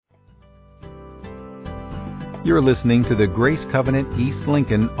You're listening to the Grace Covenant East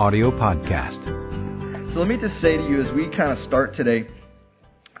Lincoln audio podcast. So let me just say to you as we kind of start today,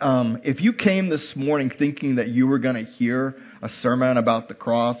 if you came this morning thinking that you were going to hear a sermon about the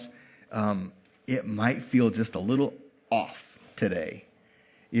cross, it might feel just a little off today.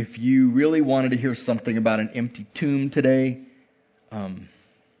 If you really wanted to hear something about an empty tomb today,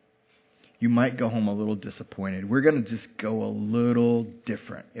 you might go home a little disappointed. We're going to just go a little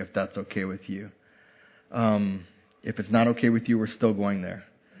different, if that's okay with you. If it's not okay with you, we're still going there.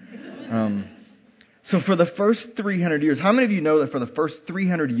 So for the first 300 years, how many of you know that for the first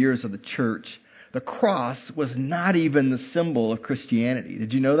 300 years of the church, the cross was not even the symbol of Christianity?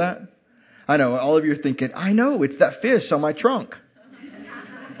 Did you know that? I know, all of you are thinking, I know, it's that fish on my trunk.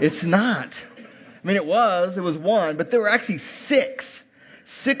 It's not. I mean, it was one, but there were actually six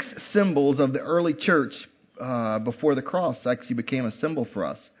symbols of the early church before the cross actually became a symbol for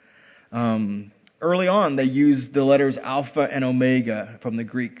us. Early on, they used the letters Alpha and Omega from the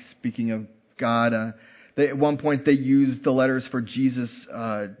Greek, speaking of God. At one point, they used the letters for Jesus.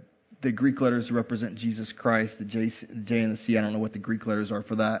 The Greek letters represent Jesus Christ, the J and the C. I don't know what the Greek letters are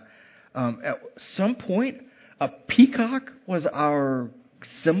for that. At some point, a peacock was our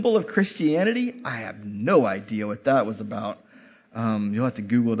symbol of Christianity. I have no idea what that was about. You'll have to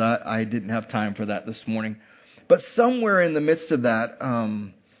Google that. I didn't have time for that this morning. But somewhere in the midst of that,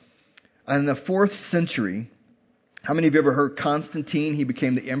 in the 4th century, how many of you ever heard Constantine? He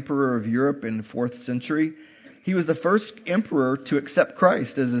became the emperor of Europe in the 4th century. He was the first emperor to accept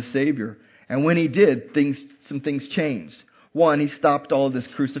Christ as a savior. And when he did, some things changed. One, he stopped all of this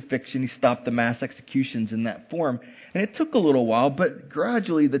crucifixion. He stopped the mass executions in that form. And it took a little while, but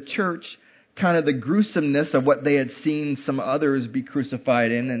gradually the church, kind of the gruesomeness of what they had seen some others be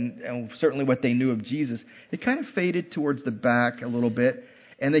crucified in, and certainly what they knew of Jesus, it kind of faded towards the back a little bit.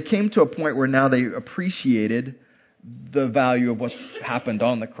 And they came to a point where now they appreciated the value of what happened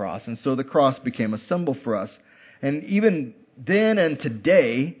on the cross. And so the cross became a symbol for us. And even then and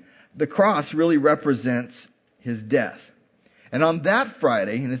today, the cross really represents his death. And on that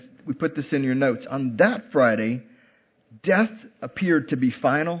Friday, and we put this in your notes, on that Friday, death appeared to be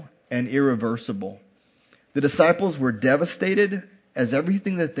final and irreversible. The disciples were devastated as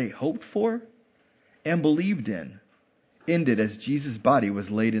everything that they hoped for and believed in ended as Jesus' body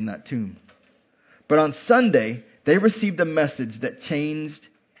was laid in that tomb. But on Sunday, they received a message that changed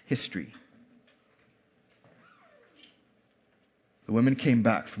history. The women came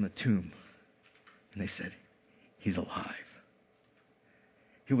back from the tomb and they said, he's alive.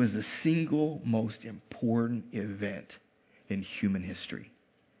 It was the single most important event in human history.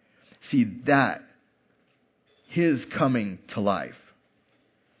 See, that, his coming to life,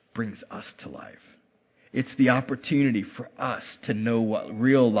 brings us to life. It's the opportunity for us to know what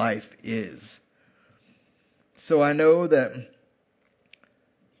real life is. So I know that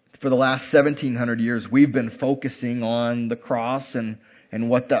for the last 1,700 years, we've been focusing on the cross and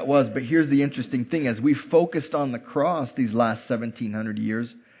what that was. But here's the interesting thing. As we focused on the cross these last 1,700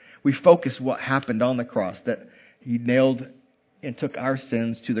 years, we focused what happened on the cross, that he nailed and took our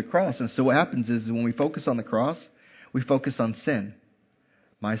sins to the cross. And so what happens is when we focus on the cross, we focus on sin.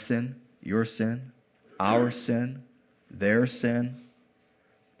 My sin, your sin, our sin, their sin.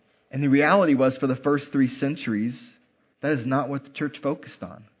 And the reality was, for the first 3 centuries, that is not what the church focused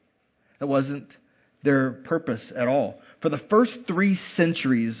on. That wasn't their purpose at all. For the first 3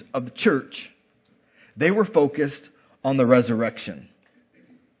 centuries of the church, they were focused on the resurrection.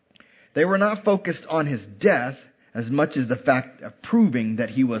 They were not focused on his death as much as the fact of proving that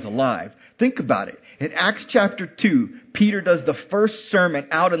he was alive. Think about it. In Acts chapter 2, Peter does the first sermon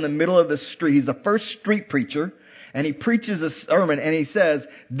out in the middle of the street. He's the first street preacher. And he preaches a sermon and he says,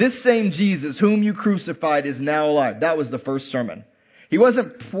 this same Jesus whom you crucified is now alive. That was the first sermon. He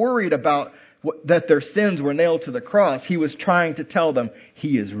wasn't worried about that their sins were nailed to the cross. He was trying to tell them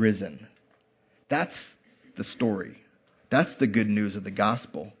he is risen. That's the story. That's the good news of the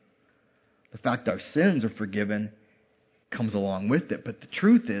gospel. The fact our sins are forgiven comes along with it. But the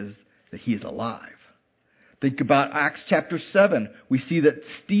truth is that he is alive. Think about Acts chapter 7. We see that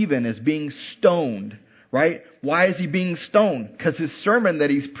Stephen is being stoned, right? Why is he being stoned? Because his sermon that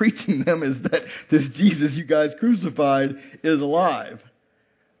he's preaching them is that this Jesus you guys crucified is alive.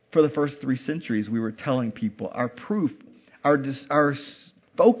 For the first 3 centuries, we were telling people our proof, our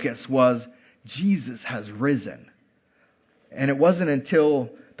focus was Jesus has risen. And it wasn't until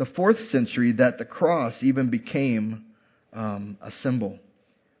the 4th century that the cross even became a symbol.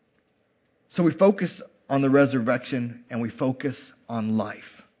 So we focus on the resurrection and we focus on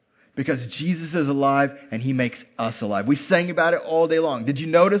life. Because Jesus is alive and He makes us alive. We sang about it all day long. Did you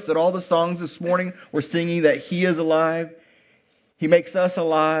notice that all the songs this morning were singing that He is alive? He makes us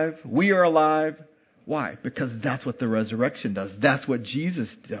alive. We are alive. Why? Because that's what the resurrection does. That's what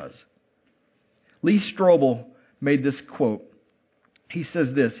Jesus does. Lee Strobel made this quote. He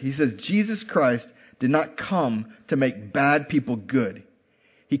says this. He says, Jesus Christ did not come to make bad people good.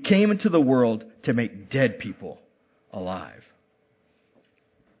 He came into the world to make dead people alive.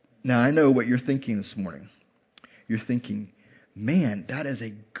 Now, I know what you're thinking this morning. You're thinking, man, that is a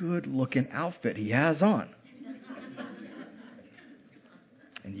good-looking outfit he has on.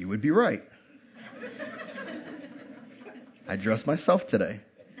 And you would be right. I dressed myself today.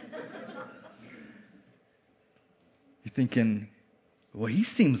 You're thinking, well, he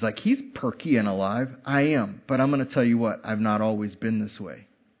seems like he's perky and alive. I am. But I'm going to tell you what, I've not always been this way.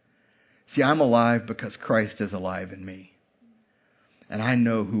 See, I'm alive because Christ is alive in me. And I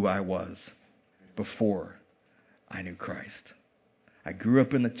know who I was before I knew Christ. I grew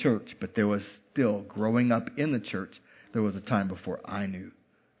up in the church, but there was still, growing up in the church, there was a time before I knew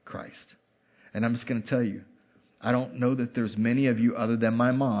Christ. And I'm just going to tell you, I don't know that there's many of you other than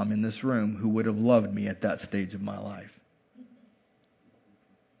my mom in this room who would have loved me at that stage of my life.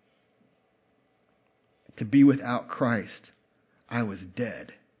 To be without Christ, I was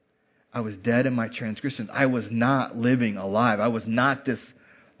dead. I was dead in my transgressions. I was not living alive. I was not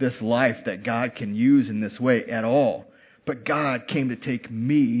this life that God can use in this way at all. But God came to take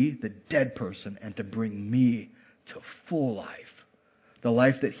me, the dead person, and to bring me to full life. The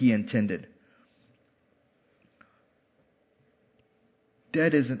life that He intended.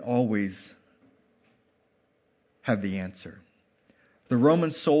 Dead isn't always have the answer. The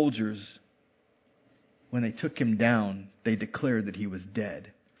Roman soldiers, when they took Him down, they declared that He was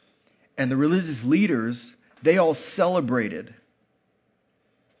dead. And the religious leaders, they all celebrated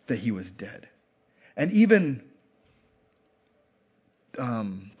that He was dead. And even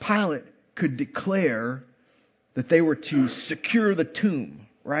Pilate could declare that they were to secure the tomb,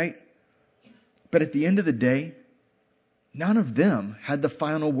 right? But at the end of the day, none of them had the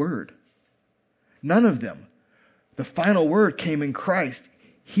final word. None of them. The final word came in Christ.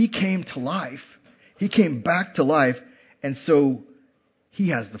 He came to life. He came back to life. And so He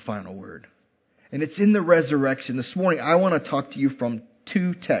has the final word. And it's in the resurrection. This morning, I want to talk to you from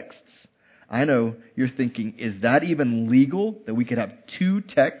two texts. I know you're thinking, is that even legal that we could have two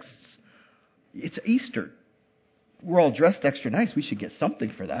texts? It's Easter. We're all dressed extra nice. We should get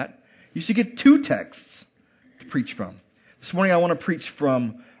something for that. You should get two texts to preach from. This morning, I want to preach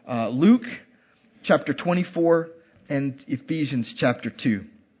from Luke chapter 24 and Ephesians chapter 2.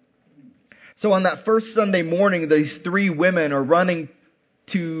 So on that first Sunday morning, these three women are running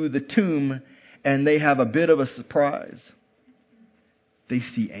to the tomb, and they have a bit of a surprise. They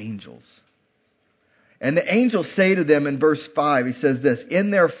see angels. And the angels say to them in verse 5, he says this, in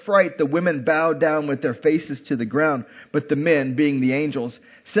their fright the women bowed down with their faces to the ground, but the men, being the angels,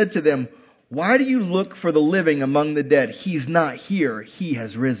 said to them, why do you look for the living among the dead? He's not here, He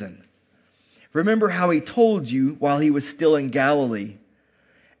has risen. Remember how He told you while He was still in Galilee.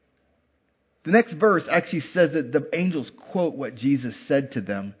 The next verse actually says that the angels quote what Jesus said to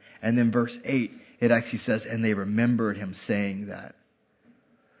them. And then verse 8, it actually says, and they remembered Him saying that.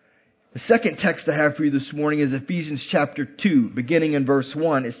 The second text I have for you this morning is Ephesians chapter 2, beginning in verse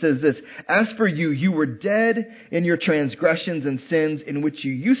 1. It says this, as for you, you were dead in your transgressions and sins in which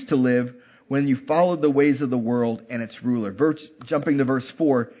you used to live when you followed the ways of the world and its ruler. Jumping to verse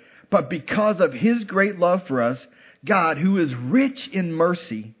 4, but because of His great love for us, God, who is rich in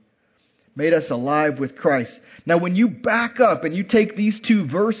mercy, made us alive with Christ. Now, when you back up and you take these two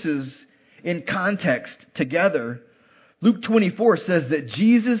verses in context together, Luke 24 says that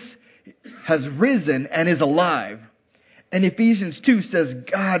Jesus has risen and is alive. And Ephesians 2 says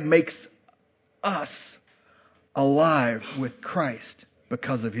God makes us alive with Christ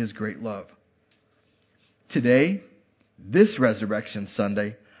because of His great love. Today, this Resurrection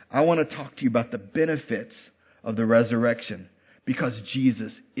Sunday, I want to talk to you about the benefits of the resurrection because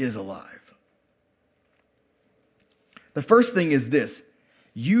Jesus is alive. The first thing is this.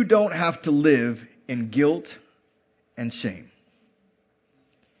 You don't have to live in guilt and shame.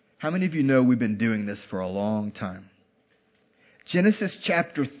 How many of you know we've been doing this for a long time? Genesis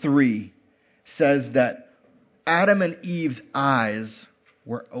chapter 3 says that Adam and Eve's eyes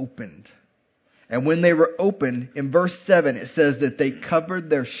were opened. And when they were opened, in verse 7, it says that they covered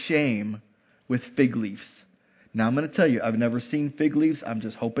their shame with fig leaves. Now I'm going to tell you, I've never seen fig leaves. I'm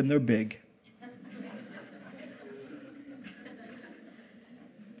just hoping they're big.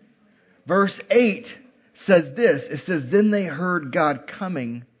 Verse 8 says this. It says, then they heard God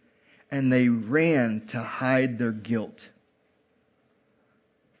coming and they ran to hide their guilt.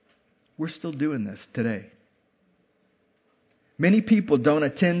 We're still doing this today. Many people don't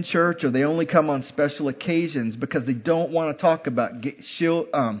attend church, or they only come on special occasions because they don't want to talk about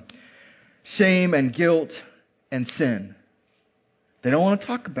shame and guilt and sin. They don't want to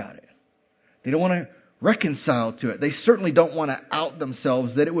talk about it. They don't want to reconcile to it. They certainly don't want to out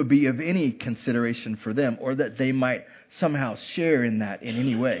themselves that it would be of any consideration for them, or that they might somehow share in that in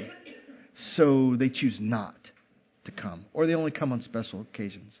any way. So they choose not to come, or they only come on special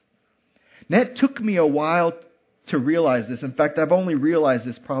occasions. And that took me a while to realize this. In fact, I've only realized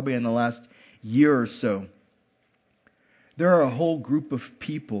this probably in the last year or so. There are a whole group of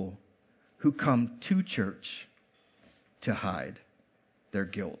people who come to church to hide their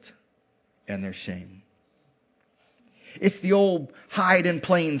guilt and their shame. It's the old hide in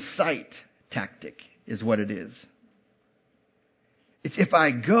plain sight tactic, is what it is. It's if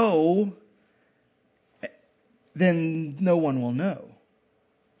I go, then no one will know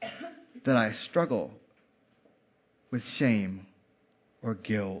that I struggle with shame or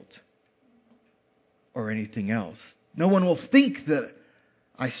guilt or anything else. No one will think that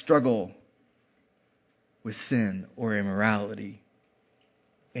I struggle with sin or immorality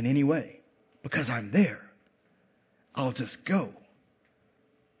in any way because I'm there. I'll just go.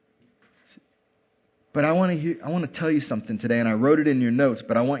 But I want to tell you something today, and I wrote it in your notes,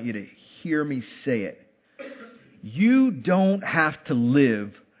 but I want you to hear me say it. You don't have to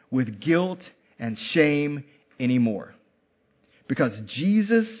live with guilt and shame anymore, because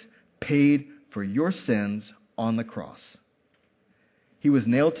Jesus paid for your sins on the cross. He was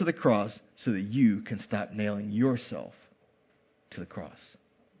nailed to the cross so that you can stop nailing yourself to the cross.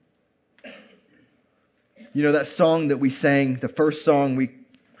 You know that song that we sang, the first song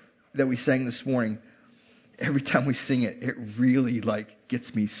that we sang this morning, every time we sing it, it really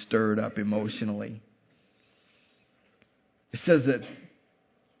gets me stirred up emotionally. It says that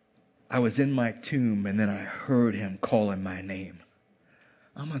I was in my tomb and then I heard him calling my name.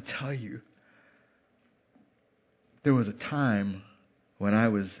 I'm going to tell you, there was a time when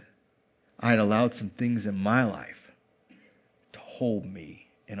I had allowed some things in my life to hold me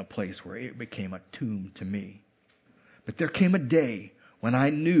in a place where it became a tomb to me. But there came a day when I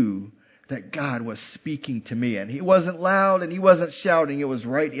knew that God was speaking to me. And He wasn't loud and He wasn't shouting. It was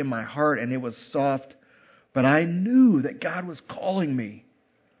right in my heart and it was soft. But I knew that God was calling me.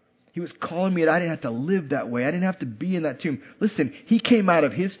 He was calling me, and I didn't have to live that way. I didn't have to be in that tomb. Listen, He came out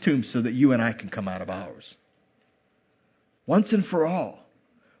of His tomb so that you and I can come out of ours. Once and for all.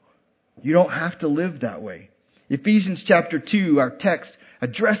 You don't have to live that way. Ephesians chapter 2, our text,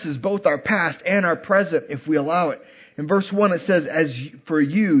 addresses both our past and our present if we allow it. In verse 1 it says, "As for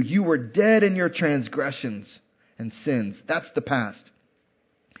you, you were dead in your transgressions and sins." That's the past.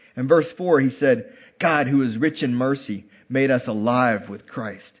 In verse 4 he said, "God, who is rich in mercy, made us alive with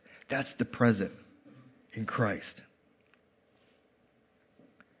Christ." That's the present in Christ.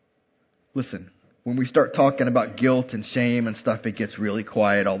 Listen, when we start talking about guilt and shame and stuff, it gets really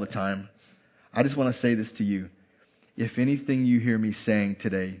quiet all the time. I just want to say this to you. If anything you hear me saying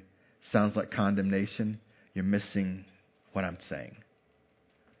today sounds like condemnation, you're missing what I'm saying.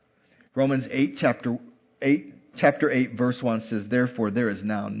 Romans 8, chapter 8, verse 1 says, "Therefore there is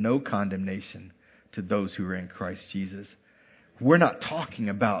now no condemnation to those who are in Christ Jesus." We're not talking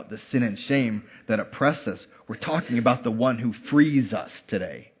about the sin and shame that oppress us. We're talking about the one who frees us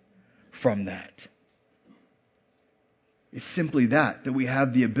today from that. It's simply that we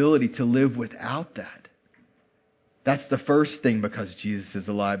have the ability to live without that. That's the first thing, because Jesus is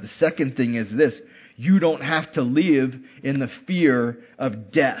alive. The second thing is this: you don't have to live in the fear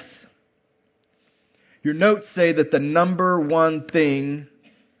of death. Your notes say that the number one thing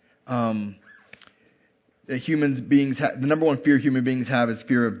the number one fear human beings have is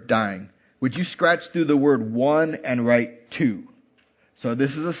fear of dying. Would you scratch through the word 1 and write 2? So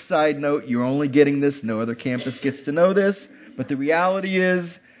this is a side note. You're only getting this. No other campus gets to know this. But the reality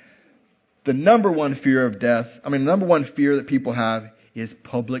is, the number one fear that people have is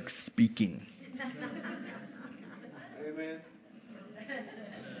public speaking. Amen.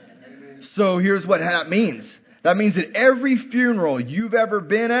 So here's what that means. That means that every funeral you've ever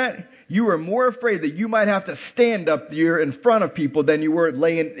been at, you were more afraid that you might have to stand up there in front of people than you were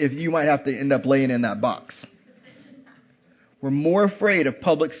if you might have to end up laying in that box. We're more afraid of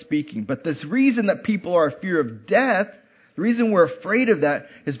public speaking. But this reason that people are afraid of death, the reason we're afraid of that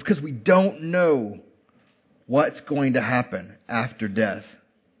is because we don't know what's going to happen after death.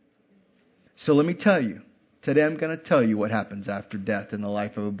 So let me tell you. Today I'm going to tell you what happens after death in the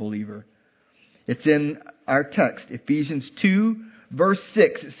life of a believer. It's in our text, Ephesians 2, Verse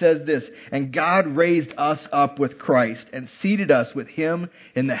 6, it says this, "And God raised us up with Christ and seated us with him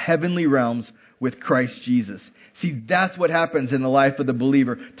in the heavenly realms with Christ Jesus." See, that's what happens in the life of the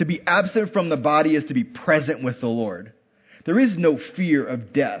believer. To be absent from the body is to be present with the Lord. There is no fear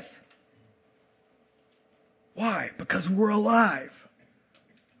of death. Why? Because we're alive.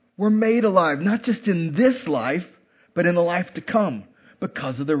 We're made alive, not just in this life, but in the life to come,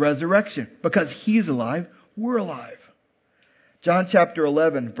 because of the resurrection. Because he's alive, we're alive. John chapter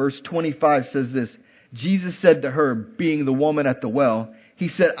 11, verse 25 says this, "Jesus said to her, being the woman at the well, he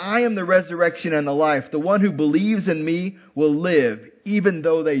said, 'I am the resurrection and the life. The one who believes in me will live, even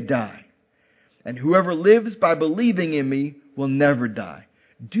though they die. And whoever lives by believing in me will never die.'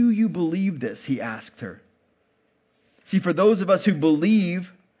 Do you believe this?" he asked her. See, for those of us who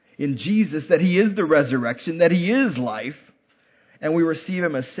believe in Jesus, that he is the resurrection, that he is life, and we receive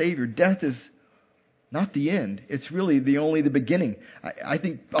him as Savior, death is not the end. It's really only the beginning. I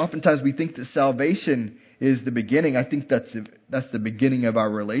think oftentimes we think that salvation is the beginning. I think that's the beginning of our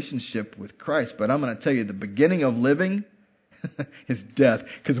relationship with Christ. But I'm going to tell you, the beginning of living is death.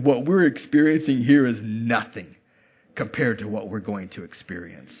 Because what we're experiencing here is nothing compared to what we're going to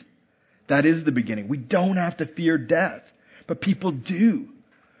experience. That is the beginning. We don't have to fear death, but people do.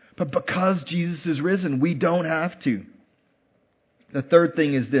 But because Jesus is risen, we don't have to. The third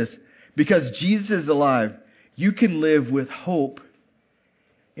thing is this. Because Jesus is alive, you can live with hope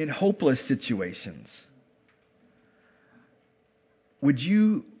in hopeless situations. Would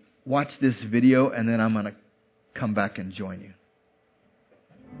you watch this video, and then I'm going to come back and join you.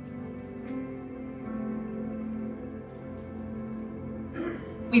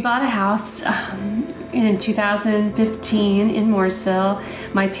 We bought a house in 2015 in Mooresville.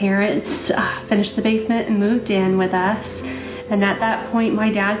 My parents finished the basement and moved in with us. And at that point, my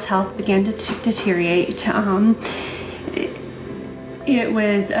dad's health began to deteriorate. It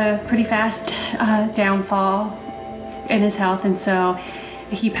was a pretty fast downfall in his health, and so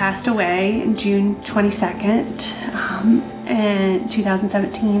he passed away on June 22nd in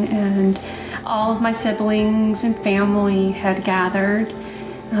 2017, and all of my siblings and family had gathered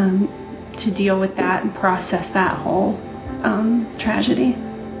to deal with that and process that whole tragedy.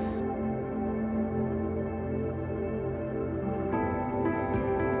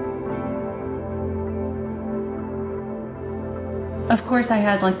 Of course, I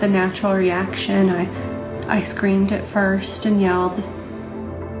had like the natural reaction. I screamed at first and yelled,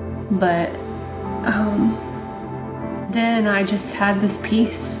 but then I just had this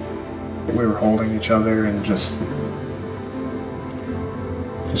peace. We were holding each other and just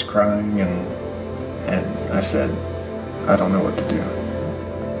crying, and I said, "I don't know what to do."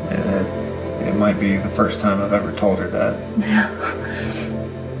 And it might be the first time I've ever told her that.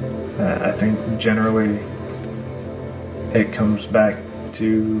 I think generally it comes back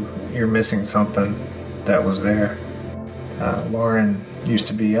to you're missing something that was there. Lauren used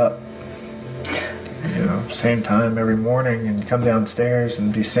to be up, same time every morning, and come downstairs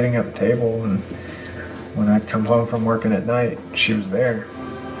and be sitting at the table, and when I'd come home from working at night, she was there.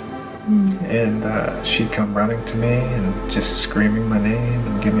 And she'd come running to me and just screaming my name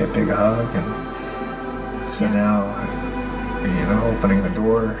and give me a big hug. And so now, opening the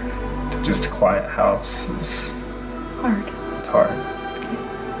door to just a quiet house is hard. It's hard.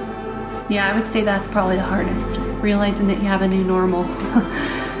 Yeah, I would say that's probably the hardest. Realizing that you have a new normal,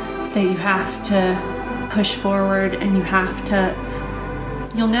 that you have to push forward, and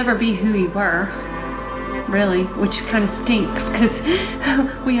you'll never be who you were, really, which kind of stinks because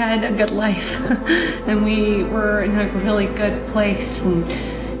we had a good life and we were in a really good place, and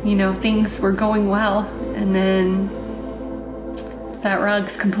things were going well, and then that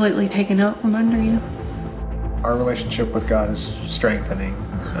rug's completely taken out from under you. Our relationship with God is strengthening,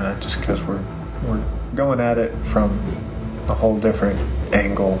 just because we're going at it from a whole different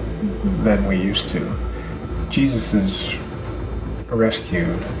angle than we used to. Jesus is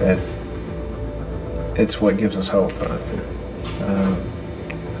rescued. It's what gives us hope.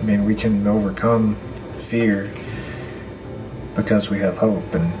 We can overcome fear because we have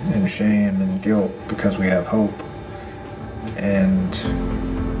hope, and shame and guilt because we have hope. And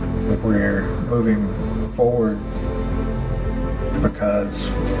we're moving forward because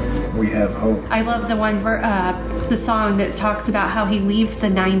we have hope. I love the song that talks about how he leaves the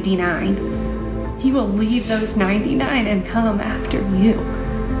 99. He will leave those 99 and come after you.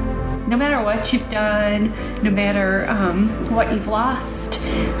 No matter what you've done, no matter what you've lost,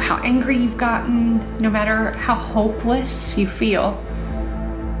 how angry you've gotten, no matter how hopeless you feel,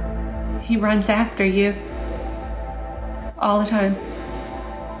 he runs after you all the time.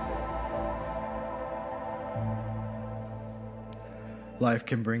 Life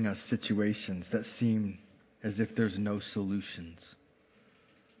can bring us situations that seem as if there's no solutions,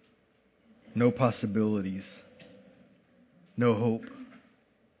 no possibilities, no hope.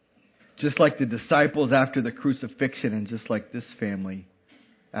 Just like the disciples after the crucifixion, and just like this family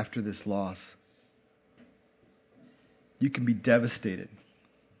after this loss. You can be devastated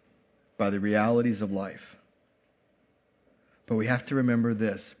by the realities of life. But we have to remember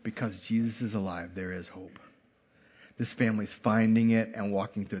this: because Jesus is alive, there is hope. This family's finding it and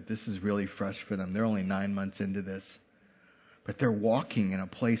walking through it. This is really fresh for them. They're only 9 months into this. But they're walking in a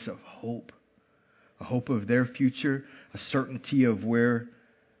place of hope. A hope of their future, a certainty of where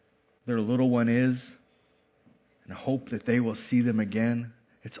their little one is, and a hope that they will see them again.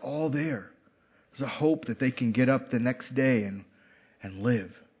 It's all there. There's a hope that they can get up the next day and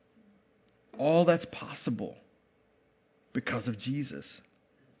live. All that's possible because of Jesus.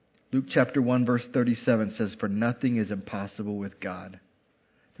 Luke chapter 1 verse 37 says, "For nothing is impossible with God."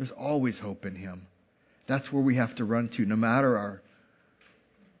 There's always hope in Him. That's where we have to run to. No matter our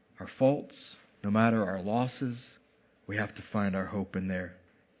faults, no matter our losses, we have to find our hope in there.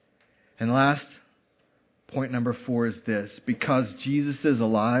 And last, point number 4 is this: because Jesus is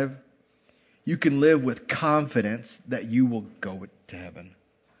alive, you can live with confidence that you will go to heaven.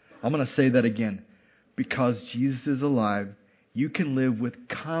 I'm going to say that again. Because Jesus is alive, you can live with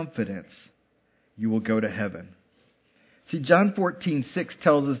confidence you will go to heaven. See, John 14:6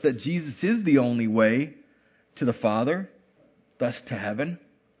 tells us that Jesus is the only way to the Father, thus to heaven.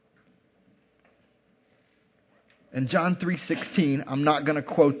 And John 3:16, I'm not going to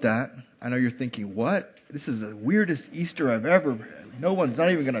quote that. I know you're thinking, what? This is the weirdest Easter I've ever... No one's not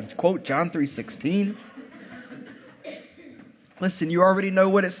even going to quote John 3:16. Listen, you already know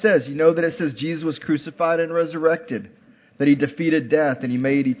what it says. You know that it says Jesus was crucified and resurrected, that He defeated death and He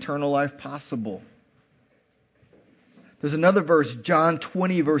made eternal life possible. There's another verse, John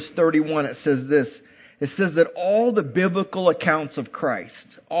 20 verse 31. It says this. It says that all the biblical accounts of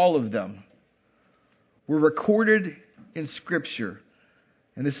Christ, all of them, were recorded in Scripture.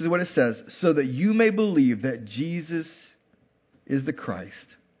 And this is what it says: so that you may believe that Jesus is the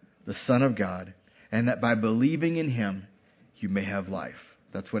Christ, the Son of God, and that by believing in Him, you may have life.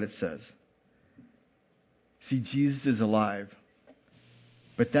 That's what it says. See, Jesus is alive.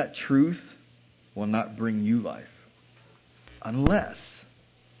 But that truth will not bring you life unless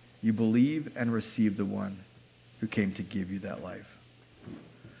you believe and receive the one who came to give you that life.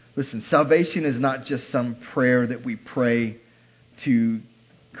 Listen, salvation is not just some prayer that we pray to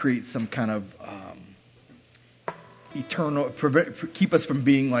create some kind of keep us from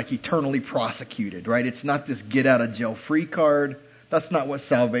being like eternally prosecuted, right? It's not this get out of jail free card. That's not what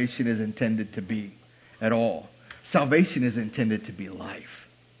salvation is intended to be at all. Salvation is intended to be life.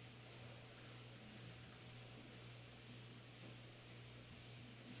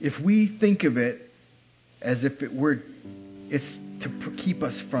 If we think of it as if it's to keep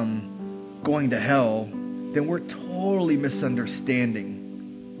us from going to hell, then we're totally misunderstanding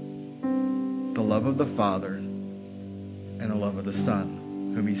the love of the Father and the love of the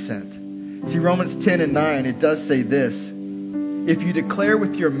Son whom He sent. See, Romans 10 and 9, it does say this: if you declare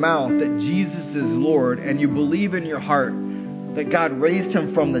with your mouth that Jesus is Lord and you believe in your heart that God raised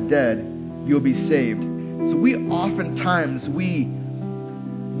Him from the dead, you'll be saved. So we oftentimes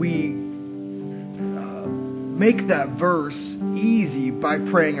make that verse easy by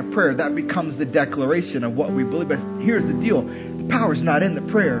praying a prayer. That becomes the declaration of what we believe. But here's the deal: the power's not in the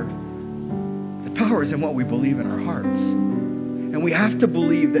prayer. The power is in what we believe in our hearts. And we have to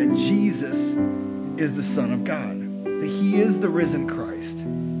believe that Jesus is the Son of God, that He is the risen Christ.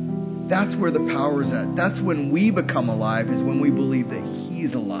 That's where the power is at. That's when we become alive, is when we believe that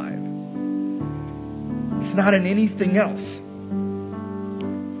He's alive. It's not in anything else.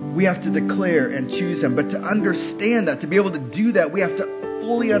 We have to declare and choose Him. But to understand that, to be able to do that, we have to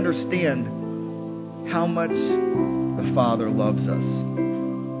fully understand how much the Father loves us.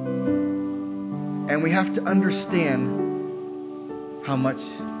 And we have to understand how much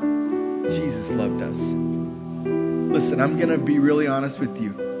Jesus loved us. Listen, I'm going to be really honest with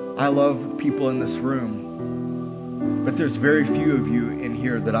you. I love people in this room, but there's very few of you in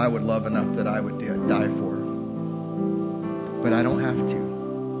here that I would love enough that I would die for. But I don't have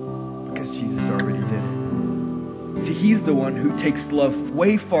to, because Jesus already did it. See, He's the one who takes love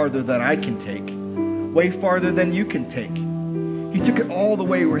way farther than I can take, way farther than you can take. He took it all the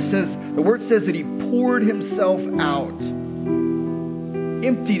way where it says, the Word says that He poured Himself out,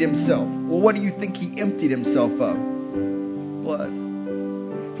 emptied Himself. Well, what do you think He emptied Himself of? Blood.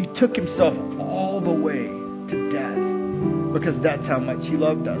 He took Himself all the way to death because that's how much He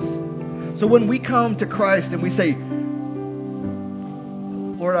loved us. So when we come to Christ and we say,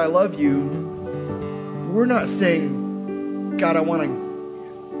 Lord, I love you, we're not saying, God, I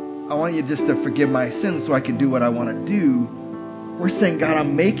want you just to forgive my sins so I can do what I want to do. We're saying, God,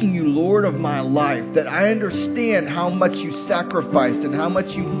 I'm making you Lord of my life, that I understand how much you sacrificed and how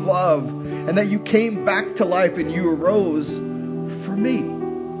much you love, and that you came back to life and you arose for me.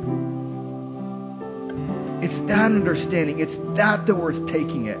 It's that understanding. It's that we're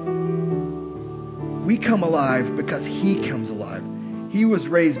taking it. We come alive because he comes alive. He was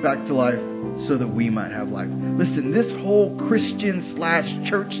raised back to life so that we might have life. Listen, this whole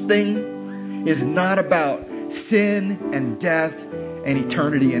Christian/church thing is not about sin and death and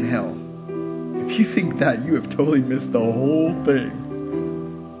eternity in hell. If you think that, you have totally missed the whole thing.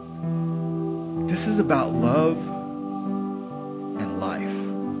 This is about love and life.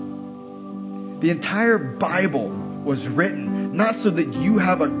 The entire Bible was written not so that you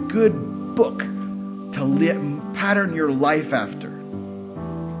have a good book to pattern your life after.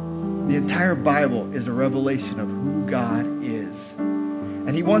 The entire Bible is a revelation of who God is.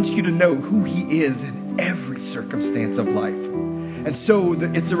 And he wants you to know who he is in every circumstance of life. And so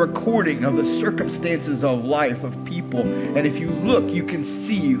it's a recording of the circumstances of life of people. And if you look, you can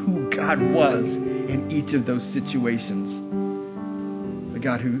see who God was in each of those situations. The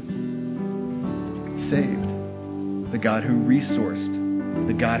God who saved. The God who resourced.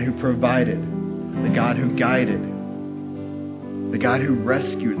 The God who provided. The God who guided. The God who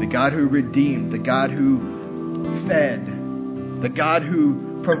rescued. The God who redeemed. The God who fed. The God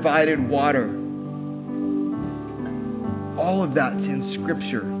who provided water. All of that's in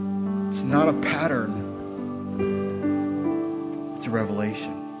Scripture. It's not a pattern. It's a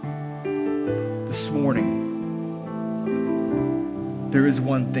revelation. This morning, there is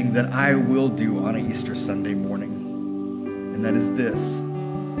one thing that I will do on an Easter Sunday morning, and that is this.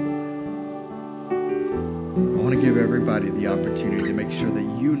 I want to give everybody the opportunity to make sure that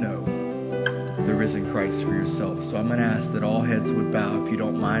you know the risen Christ for yourself. So I'm going to ask that all heads would bow, if you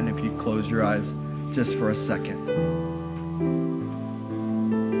don't mind, if you close your eyes just for a second.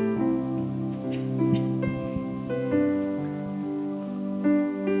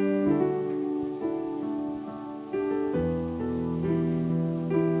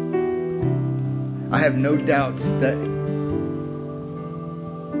 I have no doubts that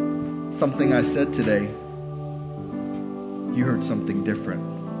something I said today, you heard something different.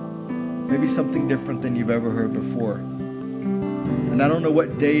 Maybe something different than you've ever heard before. And I don't know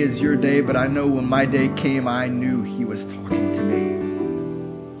what day is your day, but I know when my day came, I knew he was talking to me.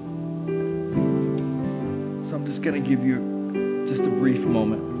 So I'm just going to give you just a brief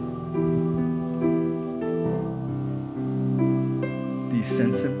moment. Do you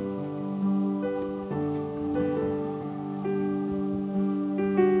sense him?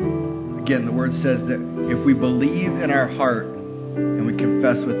 Again, the word says that if we believe in our heart and we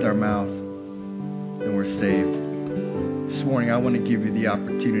confess with our mouth, then we're saved. This morning, I want to give you the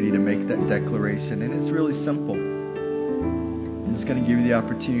opportunity to make that declaration, and it's really simple. I'm just going to give you the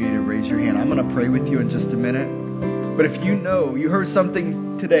opportunity to raise your hand. I'm going to pray with you in just a minute. But if you know, you heard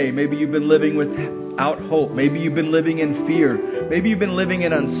something today, maybe you've been living without hope, maybe you've been living in fear, maybe you've been living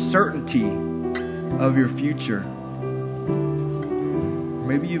in uncertainty of your future.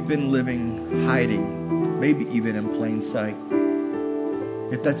 Maybe you've been living hiding, maybe even in plain sight.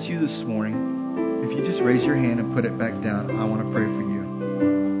 If that's you this morning, if you just raise your hand and put it back down, I want to pray for you.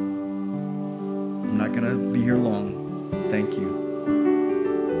 I'm not going to be here long. Thank you.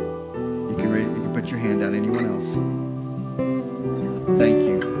 You can put your hand down. Anyone else? Thank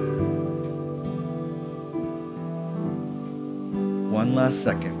you. One last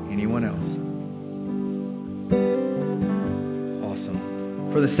second. Anyone else?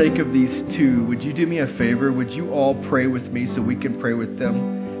 For the sake of these two, would you do me a favor? Would you all pray with me so we can pray with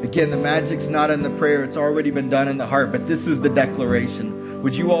them? Again, the magic's not in the prayer. It's already been done in the heart, but this is the declaration.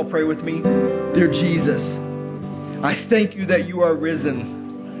 Would you all pray with me? Dear Jesus, I thank you that you are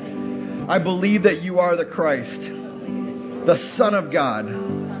risen. I believe that you are the Christ, the Son of God,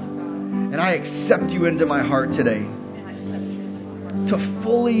 and I accept you into my heart today to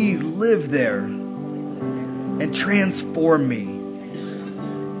fully live there and transform me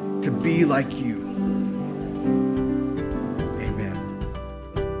to be like you. Amen.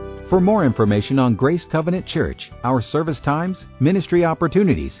 For more information on Grace Covenant Church, our service times, ministry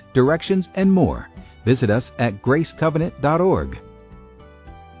opportunities, directions, and more, visit us at gracecovenant.org.